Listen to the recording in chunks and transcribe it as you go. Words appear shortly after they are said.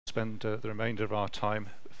spend the remainder of our time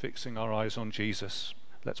fixing our eyes on Jesus.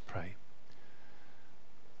 Let's pray.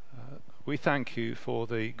 We thank you for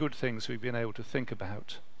the good things we've been able to think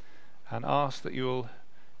about, and ask that you'll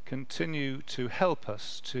continue to help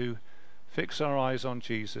us to fix our eyes on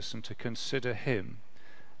Jesus and to consider him,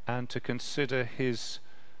 and to consider his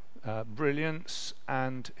brilliance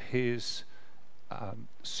and his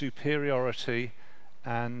superiority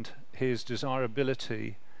and his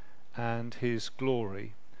desirability and his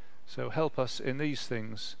glory. So help us in these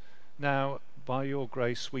things now, by your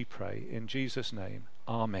grace we pray, in Jesus' name.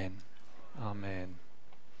 Amen. Amen.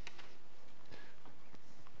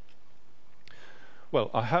 Well,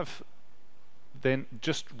 I have then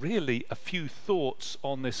just really a few thoughts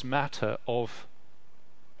on this matter of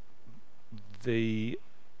the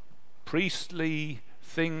priestly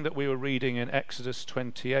thing that we were reading in Exodus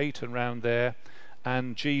 28 and around there,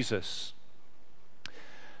 and Jesus.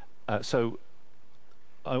 So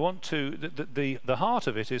I want to, the heart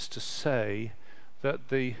of it is to say that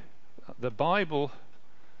the Bible,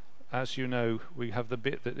 as you know, we have the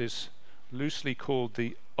bit that is loosely called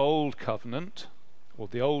the Old Covenant, or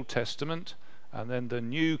the Old Testament, and then the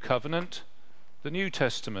New Covenant, the New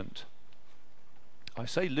Testament. I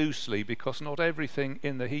say loosely because not everything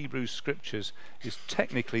in the Hebrew Scriptures is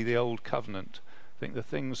technically the Old Covenant. I think the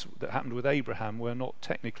things that happened with Abraham were not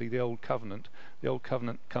technically the Old Covenant. The Old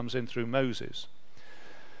Covenant comes in through Moses.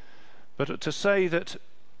 But to say that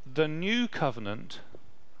the New Covenant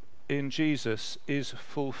in Jesus is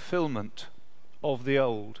fulfillment of the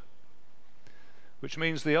Old, which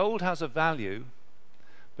means the Old has a value,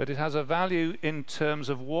 but it has a value in terms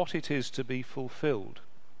of what it is to be fulfilled.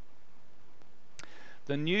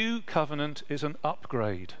 The New Covenant is an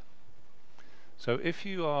upgrade. So if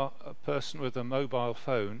you are a person with a mobile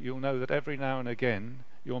phone, you'll know that every now and again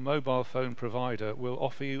your mobile phone provider will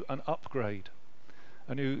offer you an upgrade.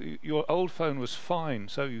 And your old phone was fine,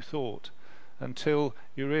 so you thought, until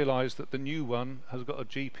you realise that the new one has got a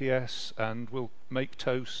GPS and will make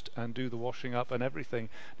toast and do the washing up and everything.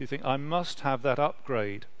 You think, I must have that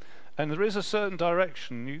upgrade. And there is a certain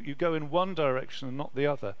direction. You go in one direction and not the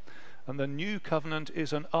other. And the New Covenant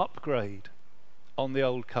is an upgrade on the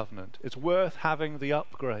Old Covenant. It's worth having the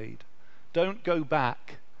upgrade. Don't go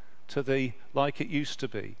back to the like it used to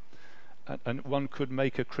be. And one could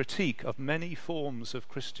make a critique of many forms of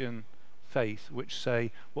Christian faith which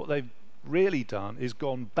say what they've really done is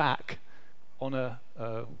gone back on a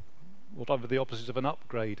whatever the opposite of an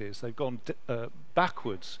upgrade is. They've gone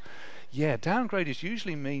backwards. Yeah, downgrade is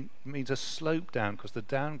usually means a slope down, because the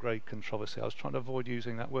downgrade controversy, I was trying to avoid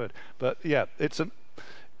using that word, but yeah, it's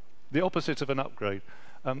the opposite of an upgrade.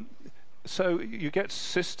 So you get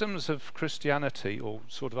systems of Christianity, or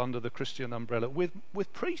sort of under the Christian umbrella,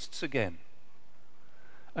 with priests again.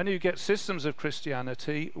 And you get systems of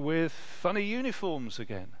Christianity with funny uniforms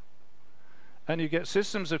again. And you get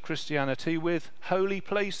systems of Christianity with holy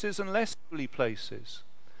places and less holy places.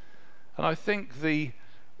 And I think the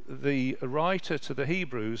writer to the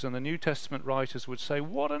Hebrews and the New Testament writers would say,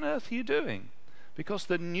 what on earth are you doing? Because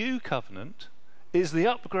the New Covenant is the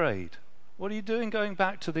upgrade. What are you doing going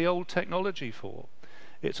back to the old technology for?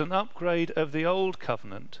 It's an upgrade of the Old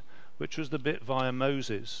Covenant, which was the bit via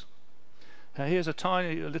Moses. Now here's a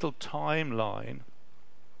little timeline.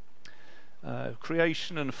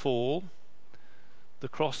 Creation and fall, the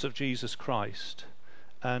cross of Jesus Christ.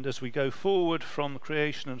 And as we go forward from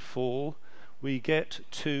creation and fall, we get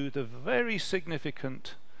to the very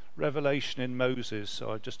significant revelation in Moses.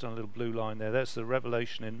 So I've just done a little blue line there. That's the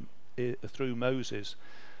revelation through Moses.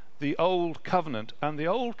 The Old Covenant. And the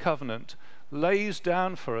Old Covenant lays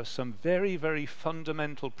down for us some very, very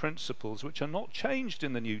fundamental principles which are not changed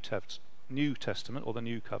in the New Testament or the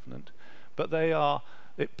New Covenant, but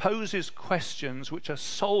it poses questions which are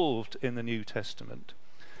solved in the New Testament.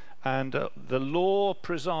 And the law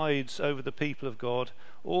presides over the people of God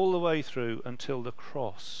all the way through until the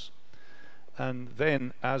cross. And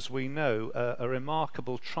then, as we know, a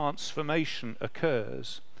remarkable transformation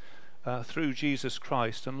occurs through Jesus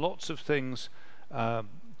Christ, and lots of things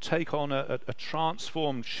take on a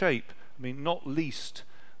transformed shape. I mean, not least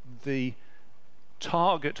the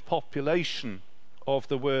target population of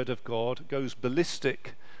the Word of God goes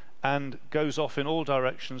ballistic and goes off in all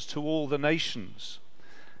directions to all the nations.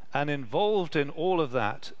 And involved in all of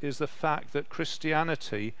that is the fact that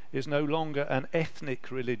Christianity is no longer an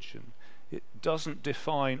ethnic religion. It doesn't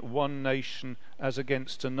define one nation as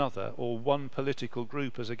against another, or one political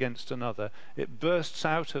group as against another. It bursts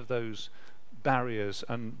out of those barriers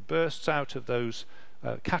and bursts out of those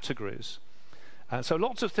categories. And so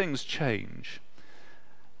lots of things change.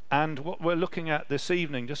 And what we're looking at this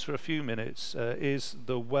evening, just for a few minutes, is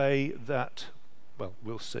the way that, well,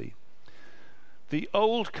 we'll see. The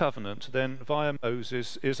Old Covenant, then, via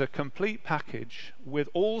Moses, is a complete package with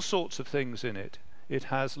all sorts of things in it. It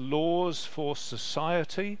has laws for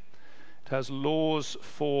society. It has laws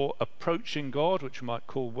for approaching God, which you might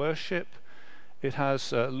call worship. It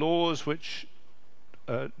has laws which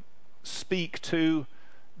speak to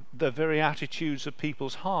the very attitudes of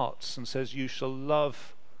people's hearts and says, you shall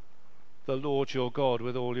love the Lord your God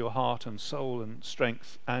with all your heart and soul and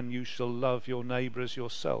strength, and you shall love your neighbour as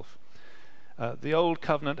yourself. The Old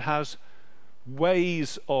Covenant has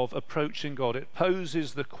ways of approaching God. It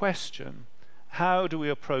poses the question, how do we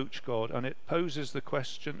approach God? And it poses the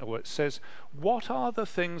question, or it says, what are the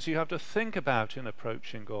things you have to think about in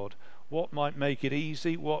approaching God? What might make it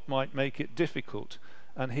easy? What might make it difficult?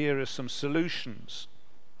 And here are some solutions.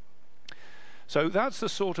 So that's the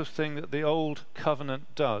sort of thing that the Old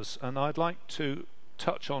Covenant does. And I'd like to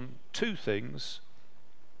touch on two things.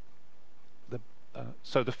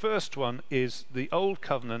 So the first one is the Old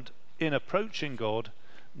Covenant in approaching God.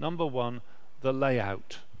 Number one, the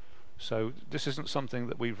layout. So this isn't something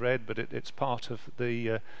that we've read, but it's part of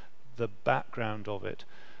the background of it.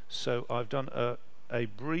 So I've done a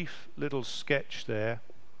brief little sketch there,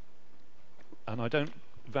 and I don't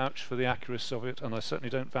vouch for the accuracy of it, and I certainly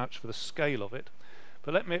don't vouch for the scale of it.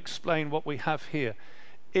 But let me explain what we have here.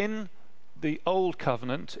 In the Old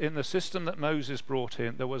Covenant, in the system that Moses brought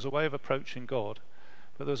in, there was a way of approaching God,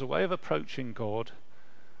 but there was a way of approaching God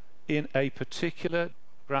in a particular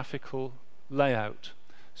graphical layout.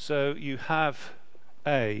 So you have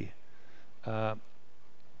a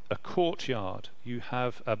courtyard, you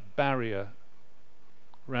have a barrier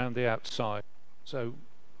round the outside, so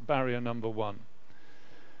barrier number one.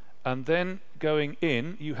 And then going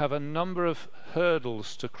in, you have a number of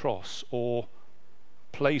hurdles to cross or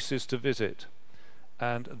places to visit,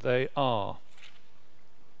 and they are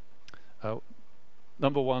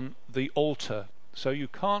number one, the altar. So you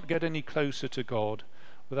can't get any closer to God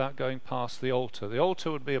without going past the altar. The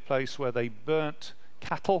altar would be a place where they burnt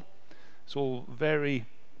cattle. It's all very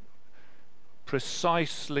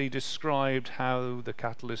precisely described how the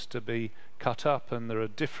cattle is to be cut up, and there are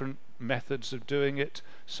different methods of doing it,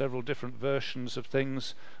 several different versions of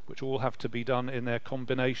things which all have to be done in their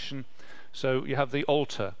combination. So you have the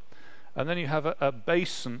altar, and then you have a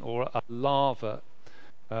basin or a lava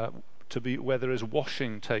to be where there is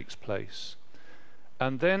washing takes place,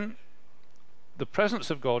 and then the presence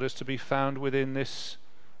of God is to be found within this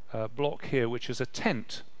block here, which is a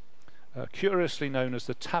tent, curiously known as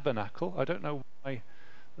the tabernacle. I don't know why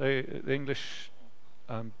the English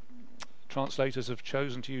translators have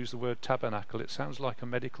chosen to use the word tabernacle. It sounds like a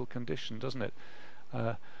medical condition, doesn't it?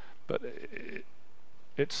 But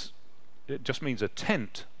it just means a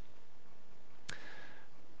tent.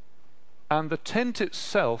 And the tent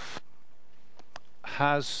itself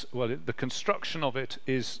has, well, the construction of it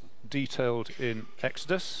is detailed in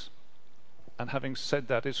Exodus. And having said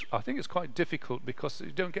that, I think it's quite difficult because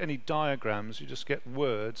you don't get any diagrams, you just get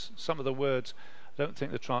words. Some of the words, I don't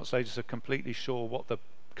think the translators are completely sure what the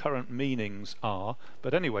current meanings are,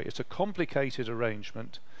 but anyway, it's a complicated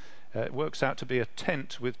arrangement. It works out to be a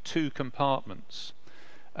tent with two compartments,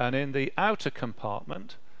 and in the outer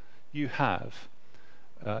compartment you have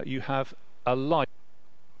a light,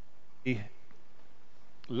 a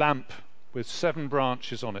lamp with 7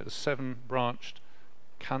 branches on it, a 7-branched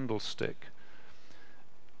candlestick.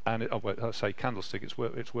 And I say candlestick, it's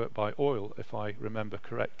worked by oil, if I remember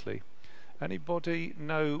correctly. Anybody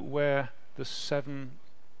know where the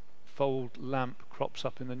 7-fold lamp crops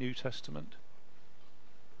up in the New Testament?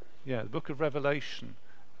 Yeah, the book of Revelation.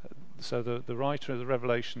 So the writer of the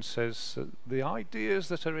Revelation says the ideas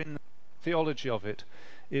that are in the theology of it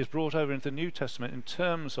is brought over into the New Testament in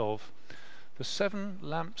terms of the 7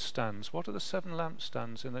 lampstands. What are the 7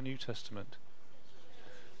 lampstands in the New Testament?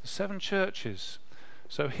 The 7 churches.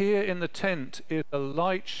 So here in the tent is a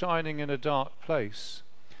light shining in a dark place.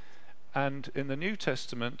 And in the New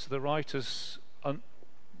Testament, the writers, well,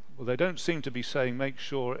 they don't seem to be saying make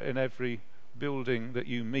sure in every building that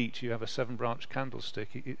you meet you have a 7-branch candlestick.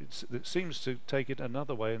 It seems to take it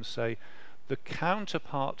another way and say the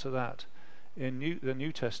counterpart to that in the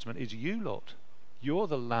New Testament is you lot. You're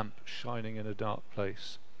the lamp shining in a dark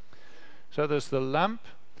place. So there's the lamp,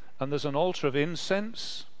 and there's an altar of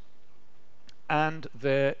incense, and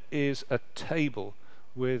there is a table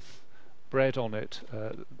with bread on it,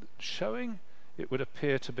 showing, it would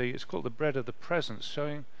appear to be, it's called the bread of the presence,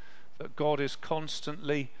 showing that God is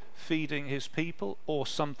constantly feeding his people, or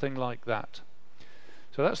something like that.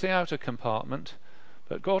 So that's the outer compartment,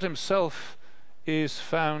 but God himself is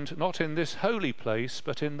found not in this holy place,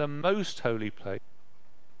 but in the most holy place,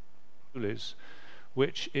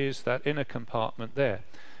 which is that inner compartment there.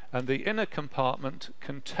 And the inner compartment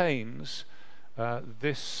contains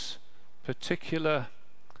this particular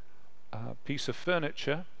piece of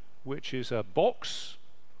furniture, which is a box.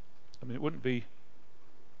 I mean, it wouldn't be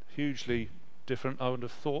hugely different, I would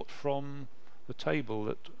have thought, from the table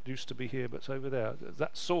that used to be here but it's over there.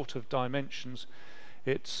 That sort of dimensions.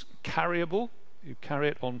 It's carryable. You carry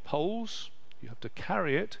it on poles. You have to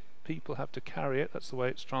carry it. People have to carry it. That's the way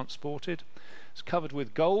it's transported. It's covered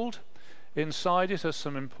with gold. Inside it are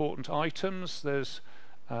some important items. There's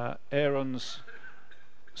Aaron's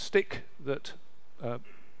stick that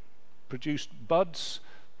produced buds.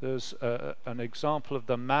 There's an example of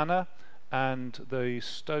the manna and the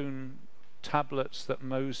stone tablets that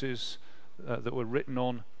Moses that were written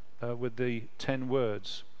on with the 10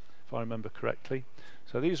 words, if I remember correctly.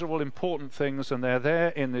 So these are all important things, and they're there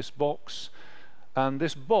in this box. And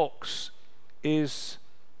this box is,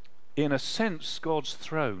 in a sense, God's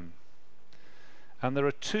throne. And there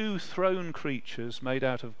are 2 throne creatures made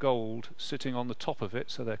out of gold sitting on the top of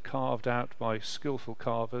it, so they're carved out by skillful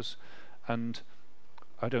carvers, and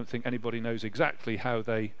I don't think anybody knows exactly how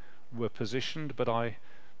they were positioned, but I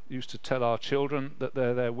used to tell our children that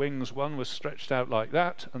their wings, one was stretched out like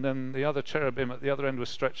that, and then the other cherubim at the other end was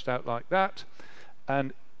stretched out like that,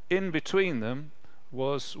 and in between them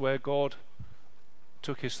was where God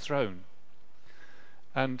took his throne.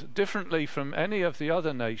 And differently from any of the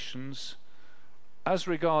other nations, as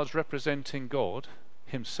regards representing God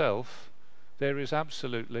himself, there is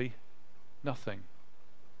absolutely nothing.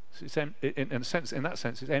 It's in that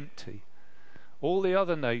sense, it's empty. All the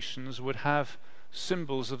other nations would have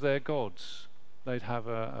symbols of their gods. They'd have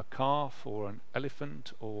a calf or an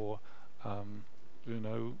elephant, or have you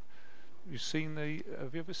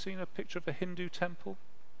ever seen a picture of a Hindu temple?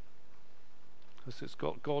 Because it's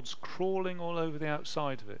got gods crawling all over the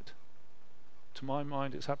outside of it. To my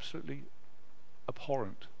mind, it's absolutely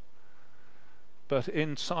abhorrent. But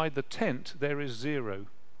inside the tent there is zero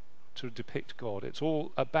to depict God. It's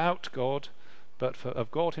all about God, but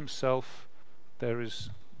of God himself there is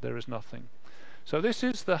nothing. So this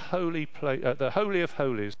is the holy place, the Holy of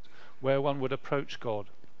Holies, where one would approach God.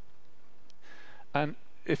 And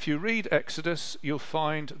if you read Exodus, you'll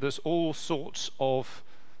find there's all sorts of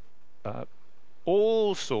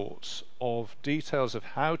details of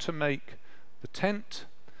how to make the tent,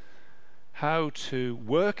 how to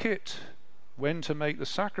work it, when to make the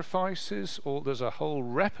sacrifices, or there's a whole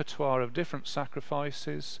repertoire of different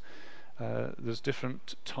sacrifices. There's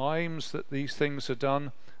different times that these things are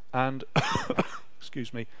done, and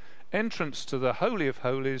excuse me, entrance to the Holy of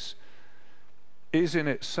Holies is in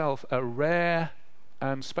itself a rare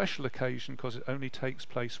and special occasion, because it only takes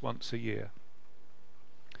place once a year.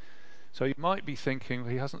 So you might be thinking,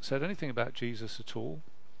 well, he hasn't said anything about Jesus at all,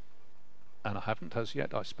 and I haven't as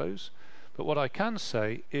yet, I suppose. But what I can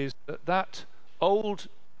say is that old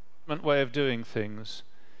way of doing things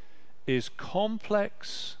is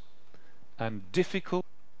complex and difficult,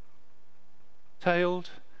 detailed.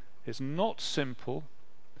 It's not simple.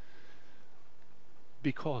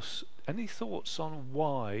 Because any thoughts on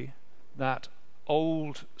why that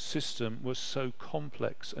old system was so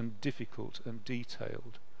complex and difficult and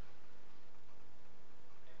detailed?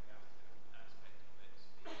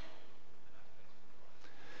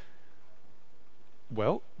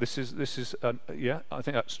 Well, this is yeah, I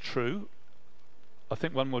think that's true. I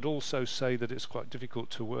think one would also say that it's quite difficult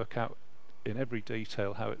to work out in every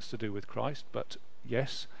detail how it's to do with Christ, but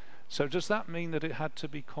yes. So does that mean that it had to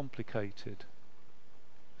be complicated?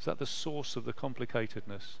 Is that the source of the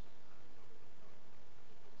complicatedness?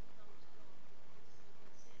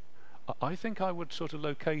 I think I would sort of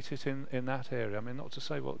locate it in that area. I mean, not to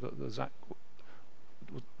say what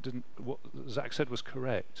what Zach said was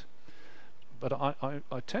correct, but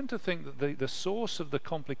I tend to think that the source of the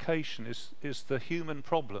complication is the human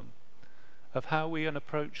problem of how we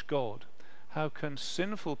approach God. How can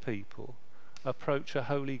sinful people approach a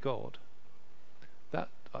holy God? That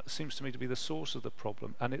seems to me to be the source of the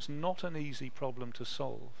problem, and it's not an easy problem to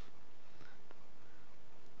solve.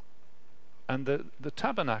 And the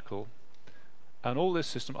tabernacle and all this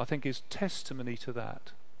system, I think, is testimony to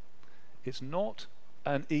that. It's not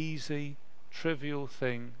an easy, trivial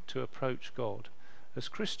thing to approach God. As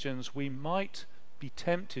Christians, we might be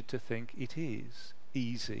tempted to think it is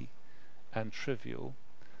easy and trivial,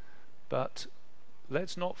 but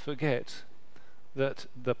let's not forget that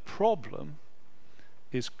the problem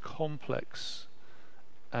is complex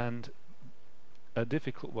and a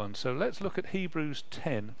difficult one. So let's look at Hebrews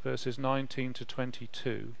 10 verses 19 to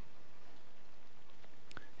 22.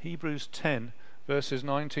 Hebrews 10, verses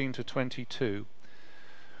 19 to 22.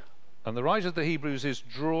 And the writer of the Hebrews is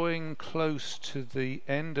drawing close to the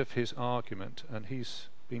end of his argument, and he's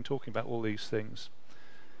been talking about all these things.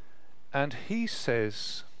 And he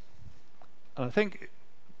says, and I think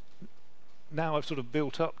now I've sort of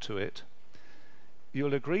built up to it,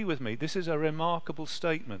 you'll agree with me, this is a remarkable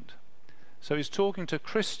statement. So he's talking to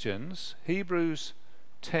Christians, Hebrews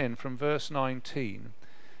 10 from verse 19.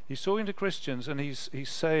 He's talking to Christians and he's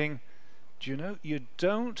saying, do you know, you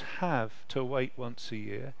don't have to wait once a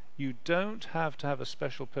year. You don't have to have a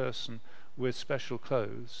special person with special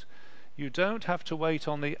clothes. You don't have to wait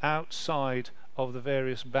on the outside of the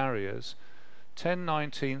various barriers.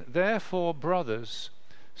 10:19, therefore, brothers,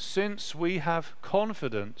 since we have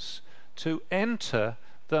confidence to enter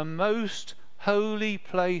the most holy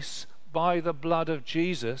place by the blood of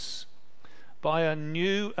Jesus, by a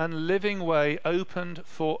new and living way opened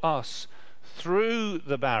for us through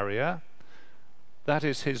the barrier, that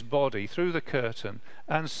is his body, through the curtain,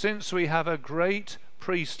 and since we have a great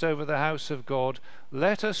priest over the house of God,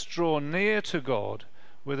 let us draw near to God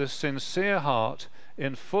with a sincere heart,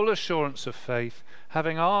 in full assurance of faith,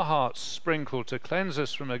 having our hearts sprinkled to cleanse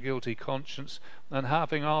us from a guilty conscience, and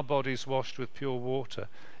having our bodies washed with pure water.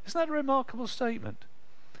 Isn't that a remarkable statement?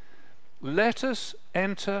 Let us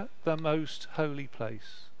enter the most holy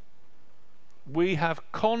place. We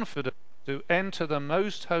have confidence to enter the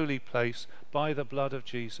most holy place by the blood of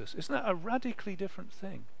Jesus. Isn't that a radically different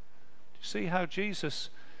thing? Do you see how Jesus,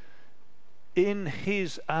 in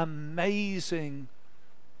his amazing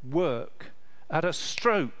work, at a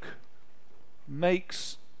stroke,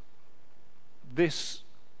 makes this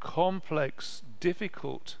complex,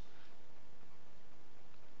 difficult,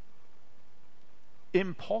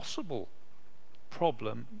 impossible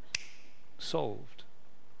problem solved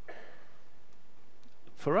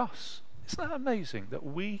for us? Isn't that amazing that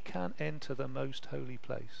we can enter the most holy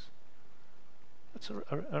place? That's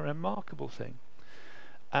a remarkable thing.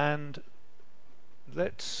 And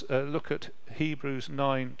let's look at Hebrews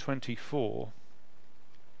 9:24,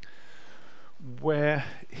 where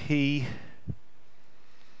he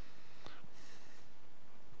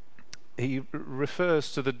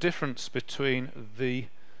refers to the difference between the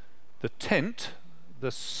tent,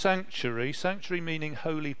 the sanctuary meaning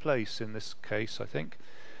holy place in this case, I think,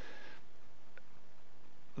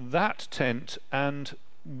 that tent, and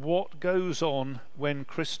what goes on when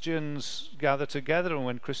Christians gather together and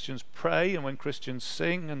when Christians pray and when Christians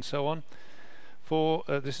sing and so on. For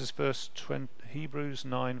this is Hebrews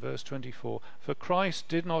 9 verse 24, for Christ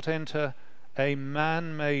did not enter a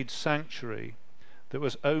man-made sanctuary that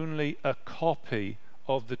was only a copy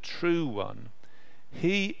of the true one.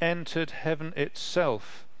 He entered heaven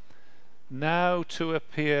itself, now to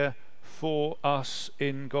appear for us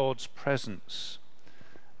in God's presence.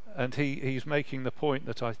 And he's making the point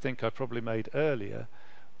that I think I probably made earlier,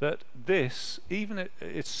 that this, even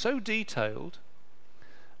it's so detailed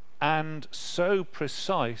and so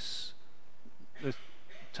precise, the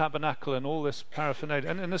tabernacle and all this paraphernalia,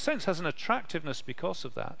 and in a sense has an attractiveness because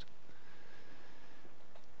of that.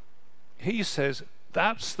 He says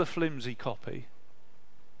that's the flimsy copy.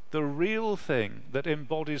 The real thing that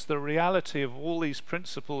embodies the reality of all these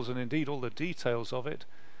principles and indeed all the details of it,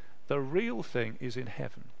 the real thing is in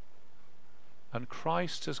heaven. And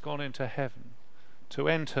Christ has gone into heaven to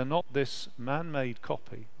enter not this man-made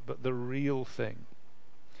copy, but the real thing.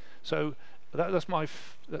 So that's my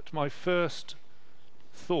first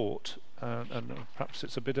thought, and perhaps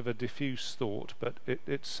it's a bit of a diffuse thought, but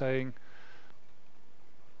it's saying,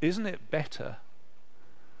 isn't it better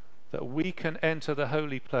that we can enter the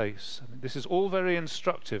holy place? I mean, this is all very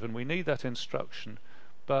instructive, and we need that instruction,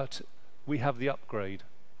 but we have the upgrade.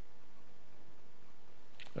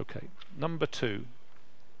 Okay, number 2.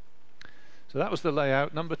 So that was the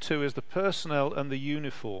layout. Number 2 is the personnel and the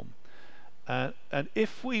uniform. And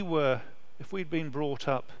if we'd been brought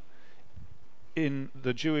up in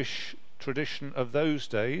the Jewish tradition of those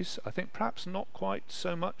days, I think perhaps not quite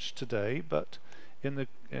so much today, but in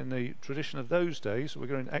the tradition of those days, we're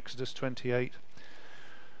going to Exodus 28,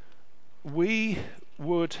 we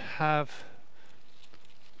would have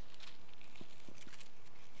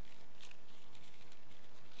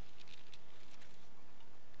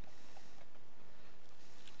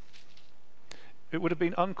it would have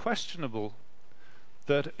been unquestionable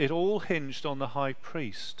that it all hinged on the high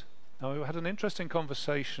priest. Now, we had an interesting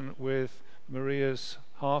conversation with Maria's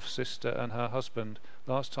half-sister and her husband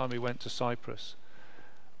last time we went to Cyprus.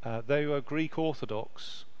 They were Greek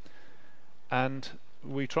Orthodox, and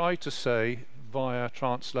we tried to say via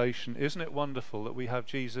translation, isn't it wonderful that we have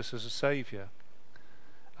Jesus as a saviour?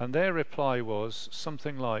 And their reply was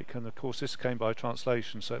something like, and of course this came by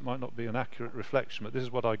translation, so it might not be an accurate reflection, but this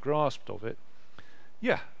is what I grasped of it.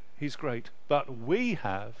 Yeah, he's great, but we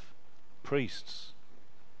have priests,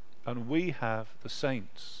 and we have the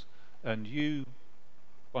saints, and you,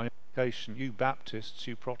 by implication, you Baptists,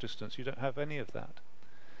 you Protestants, you don't have any of that.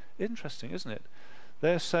 Interesting, isn't it?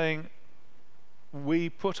 They're saying we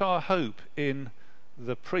put our hope in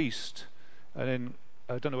the priest, and in,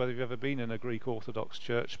 I don't know whether you've ever been in a Greek Orthodox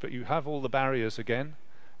church, but you have all the barriers again,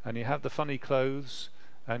 and you have the funny clothes,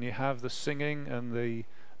 and you have the singing, and the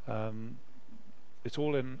it's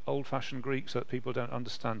all in old-fashioned Greek so that people don't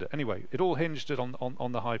understand it. Anyway, it all hinged it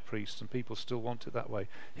on the high priest, and people still want it that way.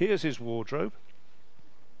 Here's his wardrobe,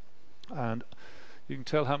 and you can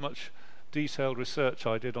tell how much detailed research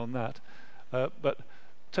I did on that. But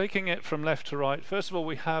taking it from left to right, first of all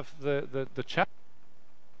we have the chap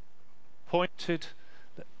appointed.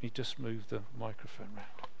 Let me just move the microphone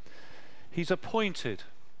round. He's appointed.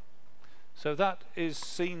 So that is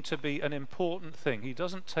seen to be an important thing. He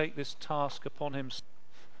doesn't take this task upon himself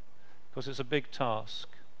because it's a big task.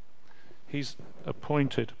 He's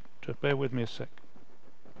appointed. Just bear with me a sec.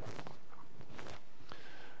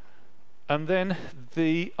 And then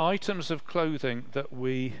the items of clothing that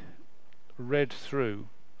we read through.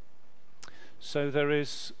 So there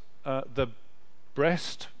is the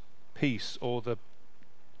breast piece, or the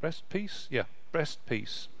breast piece? Yeah, breast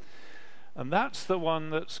piece. And that's the one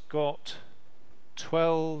that's got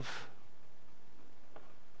 12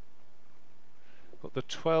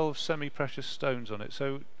 semi-precious stones on it.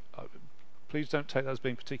 So please don't take that as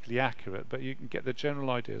being particularly accurate, but you can get the general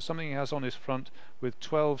idea. Something he has on his front with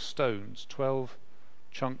 12 stones, 12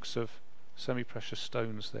 chunks of semi-precious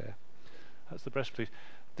stones there. That's the breastpiece.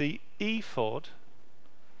 The ephod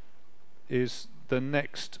is the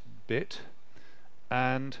next bit,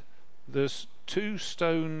 and there's 2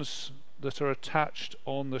 stones that are attached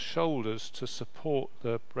on the shoulders to support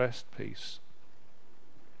the breastpiece.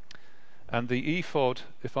 And the ephod,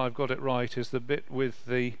 if I've got it right, is the bit with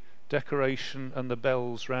the decoration and the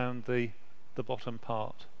bells round the bottom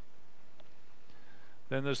part.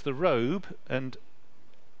 Then there's the robe, and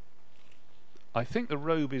I think the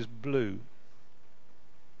robe is blue.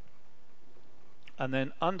 And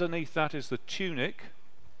then underneath that is the tunic,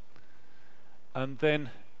 and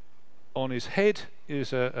then on his head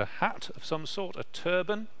is a hat of some sort, a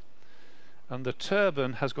turban, and the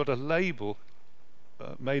turban has got a label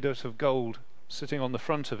made out of gold sitting on the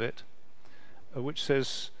front of it, which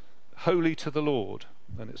says "Holy to the Lord,"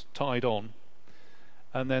 and it's tied on.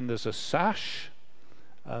 And then there's a sash,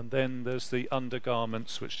 and then there's the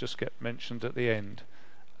undergarments which just get mentioned at the end.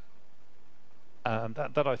 And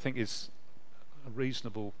that I think is a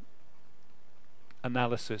reasonable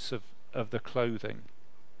analysis of the clothing.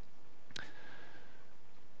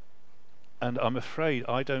 And I'm afraid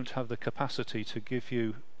I don't have the capacity to give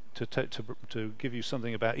you to give you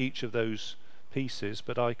something about each of those pieces,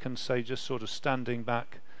 but I can say, just sort of standing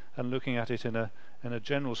back and looking at it in a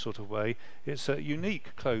general sort of way, it's a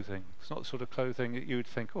unique clothing. It's not the sort of clothing that you would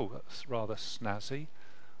think, oh, that's rather snazzy,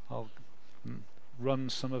 I'll run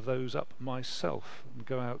some of those up myself and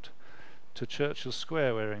go out to Churchill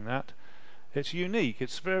Square wearing that. It's unique,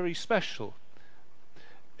 it's very special,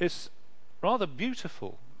 it's rather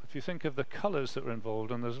beautiful. If you think of the colours that were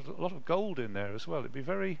involved, and there's a lot of gold in there as well, it'd be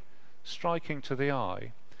very striking to the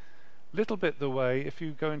eye. Little bit the way if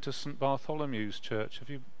you go into St Bartholomew's Church, have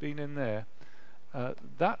you been in there?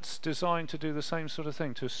 That's designed to do the same sort of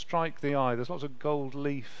thing, to strike the eye. There's lots of gold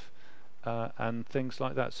leaf and things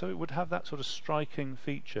like that, so it would have that sort of striking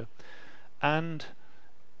feature. And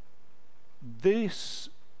this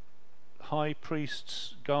high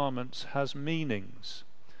priest's garments has meanings,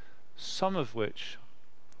 some of which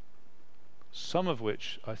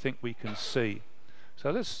I think we can see.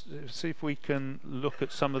 So let's see if we can look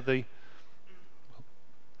at some of the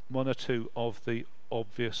one or two of the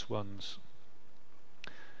obvious ones.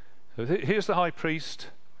 So here's the high priest.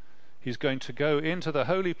 He's going to go into the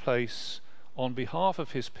holy place on behalf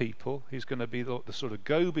of his people. He's going to be the sort of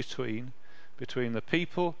go-between between the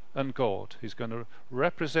people and God. He's going to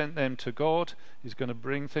represent them to God. He's going to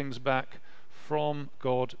bring things back from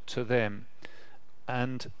God to them.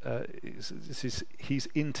 And he's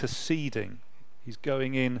interceding. He's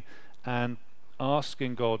going in and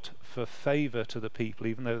asking God for favour to the people,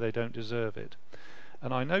 even though they don't deserve it.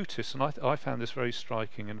 And I noticed, and I found this very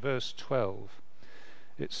striking, in verse 12,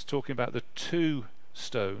 it's talking about the 2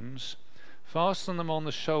 stones. Fasten them on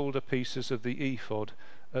the shoulder pieces of the ephod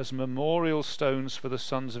as memorial stones for the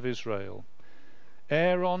sons of Israel.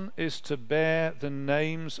 Aaron is to bear the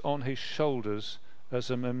names on his shoulders as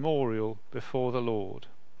a memorial before the Lord.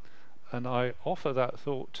 And I offer that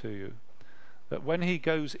thought to you, that when he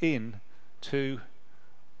goes in to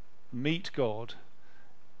meet God,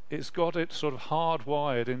 it's got it sort of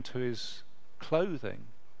hardwired into his clothing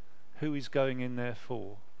who he's going in there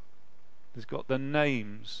for. He's got the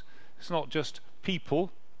names. It's not just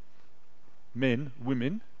people, men,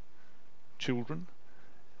 women, children.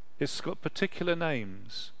 It's got particular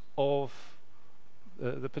names of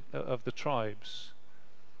the tribes.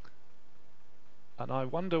 And I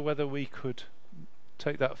wonder whether we could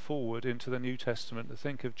take that forward into the New Testament to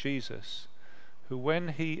think of Jesus, who when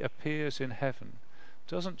he appears in heaven,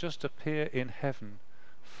 doesn't just appear in heaven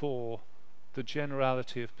for the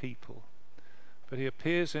generality of people, but he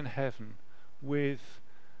appears in heaven with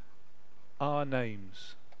our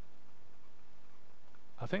names.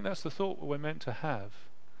 I think that's the thought we're meant to have.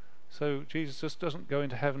 So Jesus just doesn't go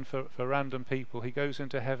into heaven for random people. He goes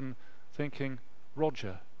into heaven thinking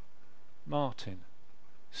Roger, Martin,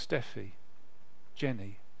 Steffi,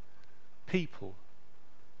 Jenny, people.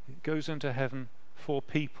 He goes into heaven for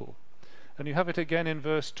people. And you have it again in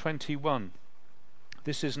verse 21.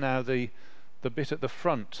 This is now the bit at the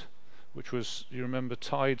front, which was, you remember,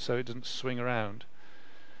 tied so it didn't swing around.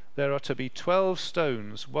 There are to be 12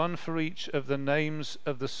 stones, one for each of the names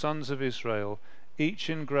of the sons of Israel, each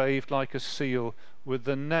engraved like a seal with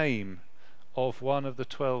the name of one of the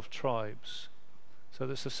 12 tribes. So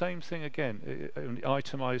there's the same thing again,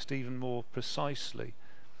 itemized even more precisely.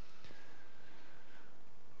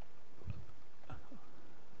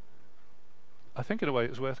 I think in a way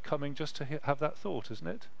it's worth coming just to have that thought, isn't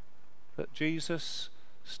it? That Jesus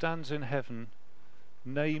stands in heaven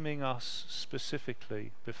naming us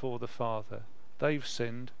specifically before the Father. They've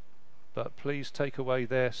sinned, but please take away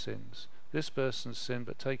their sins. This person's sinned,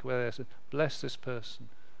 but take away their sin. Bless this person.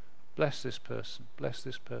 Bless this person. Bless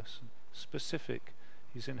this person. Specific.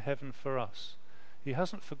 He's in heaven for us. He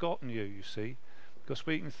hasn't forgotten you, you see, because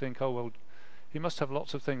we can think, oh well, he must have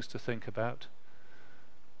lots of things to think about.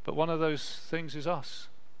 But one of those things is us.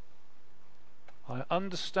 I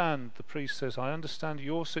understand, the priest says, I understand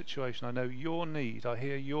your situation. I know your need. I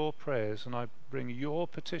hear your prayers and I bring your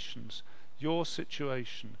petitions, your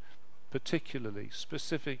situation, particularly,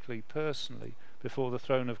 specifically, personally, before the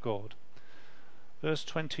throne of God. Verse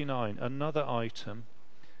 29, another item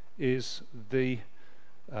is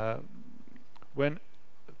when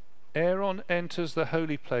Aaron enters the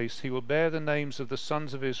holy place, he will bear the names of the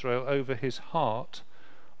sons of Israel over his heart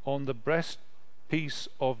on the breastpiece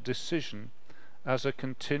of decision as a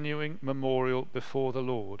continuing memorial before the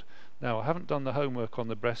Lord. Now, I haven't done the homework on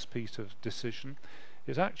the breastpiece of decision.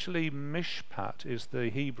 It's actually mishpat is the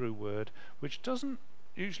Hebrew word, which doesn't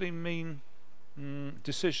usually mean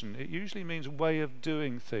decision. It usually means way of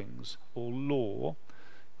doing things, or law,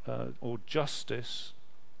 or justice.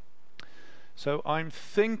 So I'm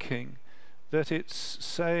thinking that it's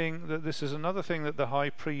saying that this is another thing that the high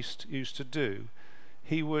priest used to do.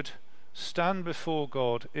 He would stand before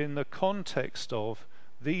God in the context of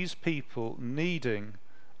these people needing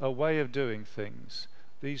a way of doing things,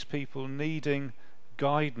 these people needing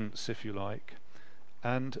guidance, if you like,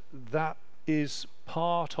 and that is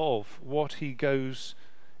part of what he goes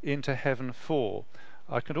into heaven for.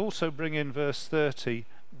 I could also bring in verse 30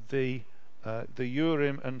 the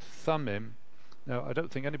Urim and Thummim. Now, I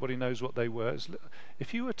don't think anybody knows what they were.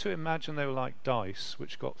 If you were to imagine they were like dice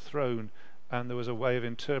which got thrown and there was a way of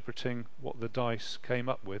interpreting what the dice came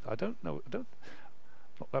up with, I'm not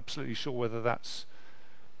absolutely sure whether that's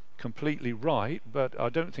completely right, but I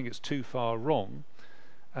don't think it's too far wrong.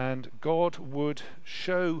 And God would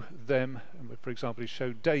show them, for example, he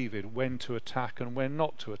showed David when to attack and when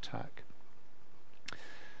not to attack.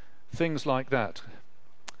 Things like that.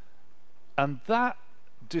 And that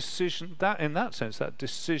decision, in that sense, that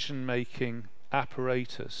decision-making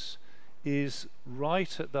apparatus is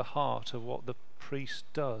right at the heart of what the priest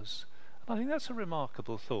does. And I think that's a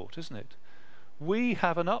remarkable thought, isn't it? We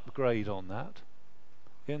have an upgrade on that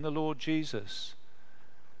in the Lord Jesus.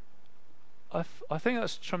 I think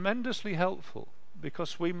that's tremendously helpful,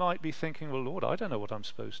 because we might be thinking, well, Lord, I don't know what I'm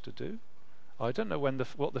supposed to do. I don't know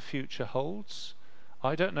what the future holds.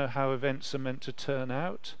 I don't know how events are meant to turn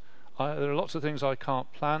out. There are lots of things I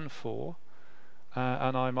can't plan for,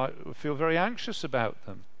 and I might feel very anxious about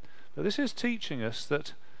them. But this is teaching us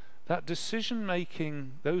that decision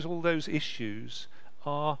making, all those issues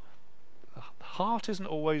are. Heart isn't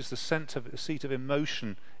always the seat of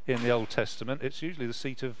emotion in the Old Testament. It's usually the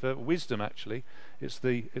seat of wisdom. Actually, it's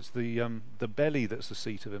the belly that's the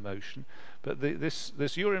seat of emotion. But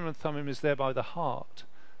this Urim and Thummim is there by the heart.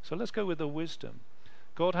 So let's go with the wisdom.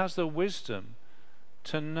 God has the wisdom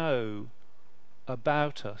to know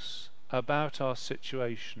about us about our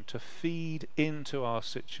situation, to feed into our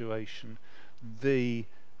situation the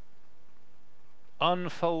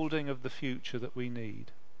unfolding of the future that we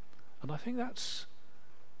need. And I think that's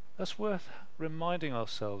worth reminding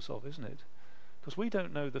ourselves of, isn't it? Because we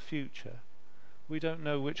don't know the future. We don't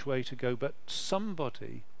know which way to go, but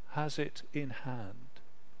somebody has it in hand.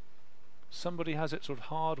 Somebody has it sort of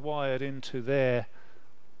hardwired into their,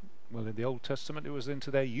 well, in the Old Testament it was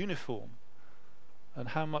into their uniform. And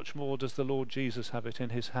how much more does the Lord Jesus have it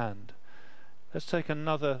in his hand? Let's take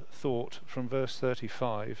another thought from verse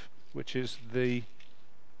 35, which is the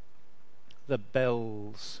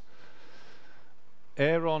bells.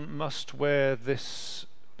 Aaron must wear this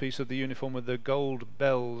piece of the uniform with the gold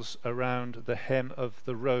bells around the hem of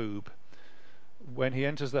the robe when he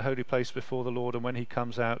enters the holy place before the Lord, and when he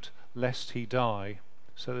comes out, lest he die,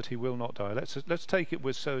 so that he will not die. Let's take it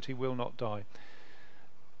with so that he will not die.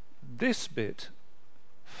 This bit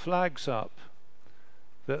flags up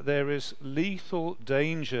that there is lethal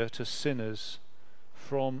danger to sinners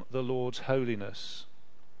from the Lord's holiness.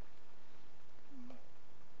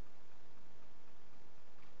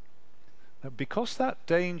 Now, because that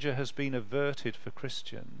danger has been averted for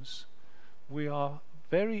Christians, we are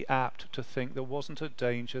very apt to think there wasn't a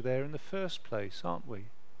danger there in the first place, aren't we?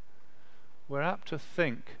 We're apt to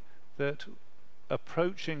think that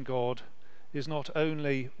approaching God is not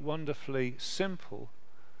only wonderfully simple,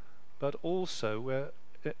 but also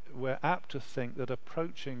we're apt to think that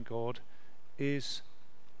approaching God is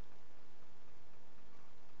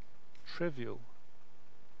trivial.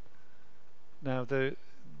 Now, the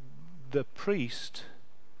priest,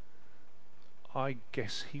 I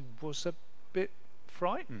guess he was a bit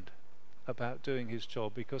frightened about doing his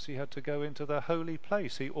job because he had to go into the holy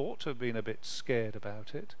place. He ought to have been a bit scared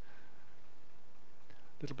about it.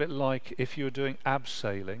 A little bit like if you were doing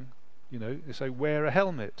abseiling, they say wear a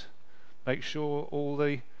helmet, make sure all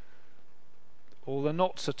the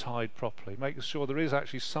knots are tied properly, make sure there is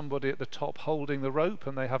actually somebody at the top holding the rope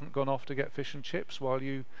and they haven't gone off to get fish and chips while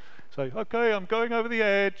you say, okay, I'm going over the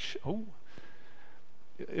edge. Oh,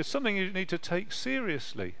 it's something you need to take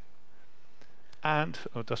seriously. And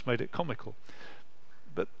I just made it comical.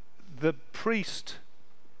 But the priest,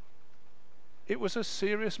 it was a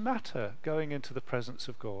serious matter going into the presence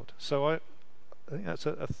of God. So I think that's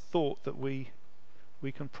a thought that we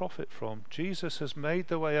can profit from. Jesus has made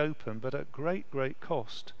the way open, but at great, great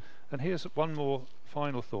cost. And here's one more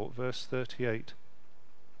final thought, verse 38.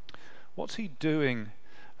 What's he doing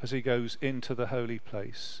as he goes into the holy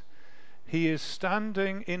place? He is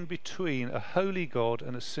standing in between a holy God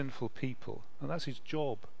and a sinful people, and that's his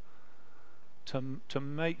job, to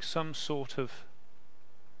make some sort of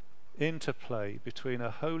interplay between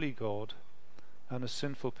a holy God and a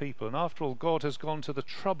sinful people. And after all, God has gone to the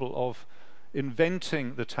trouble of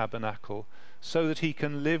inventing the tabernacle so that he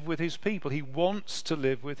can live with his people. He wants to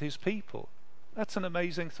live with his people. That's an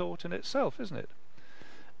amazing thought in itself, isn't it?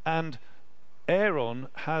 And Aaron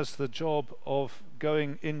has the job of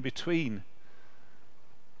going in between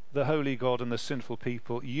the holy God and the sinful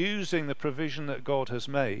people, using the provision that God has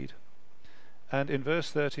made. And in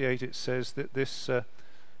verse 38 it says that this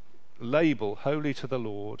label, holy to the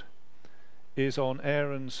Lord, is on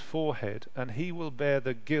Aaron's forehead, and he will bear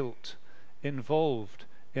the guilt involved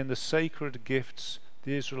in the sacred gifts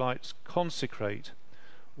the Israelites consecrate,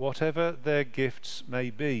 whatever their gifts may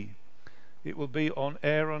be. It will be on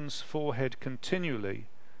Aaron's forehead continually,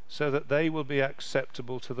 so that they will be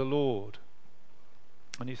acceptable to the Lord.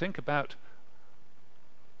 And you think about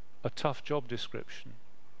a tough job description.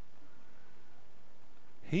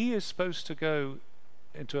 He is supposed to go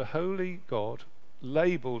into a holy God,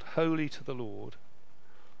 labelled holy to the Lord,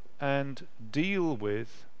 and deal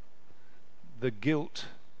with the guilt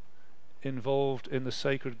involved in the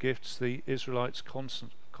sacred gifts the Israelites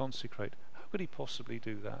consecrate. How could he possibly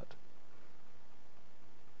do that?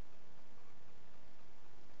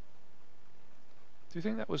 Do you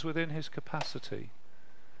think that was within his capacity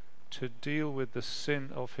to deal with the sin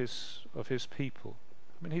of his people?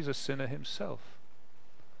 I mean, he's a sinner himself.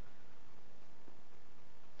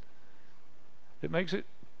 It makes it,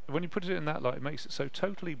 when you put it in that light, it makes it so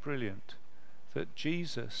totally brilliant that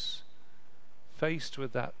Jesus, faced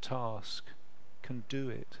with that task, can do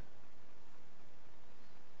it.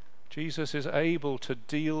 Jesus is able to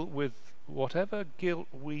deal with whatever guilt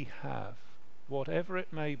we have, whatever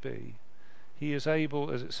it may be. He is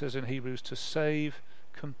able, as it says in Hebrews, to save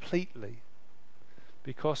completely,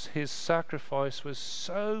 because his sacrifice was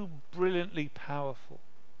so brilliantly powerful.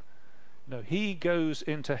 He goes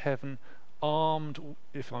into heaven armed,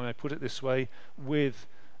 if I may put it this way, with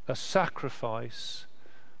a sacrifice,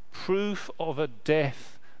 proof of a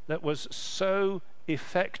death that was so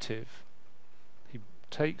effective. He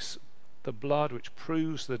takes the blood which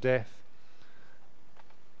proves the death,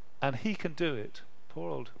 and he can do it.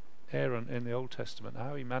 Poor old Aaron in the Old Testament,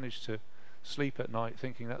 how he managed to sleep at night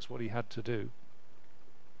thinking that's what he had to do.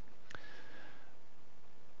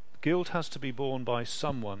 Guilt has to be borne by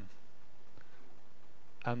someone,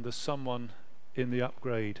 and the someone in the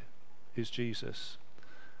upgrade is Jesus.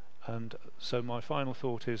 And so my final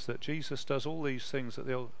thought is that Jesus does all these things that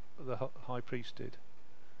the high priest did,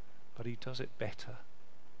 but he does it better.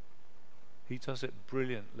 He does it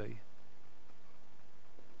brilliantly.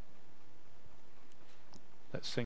 Let's think.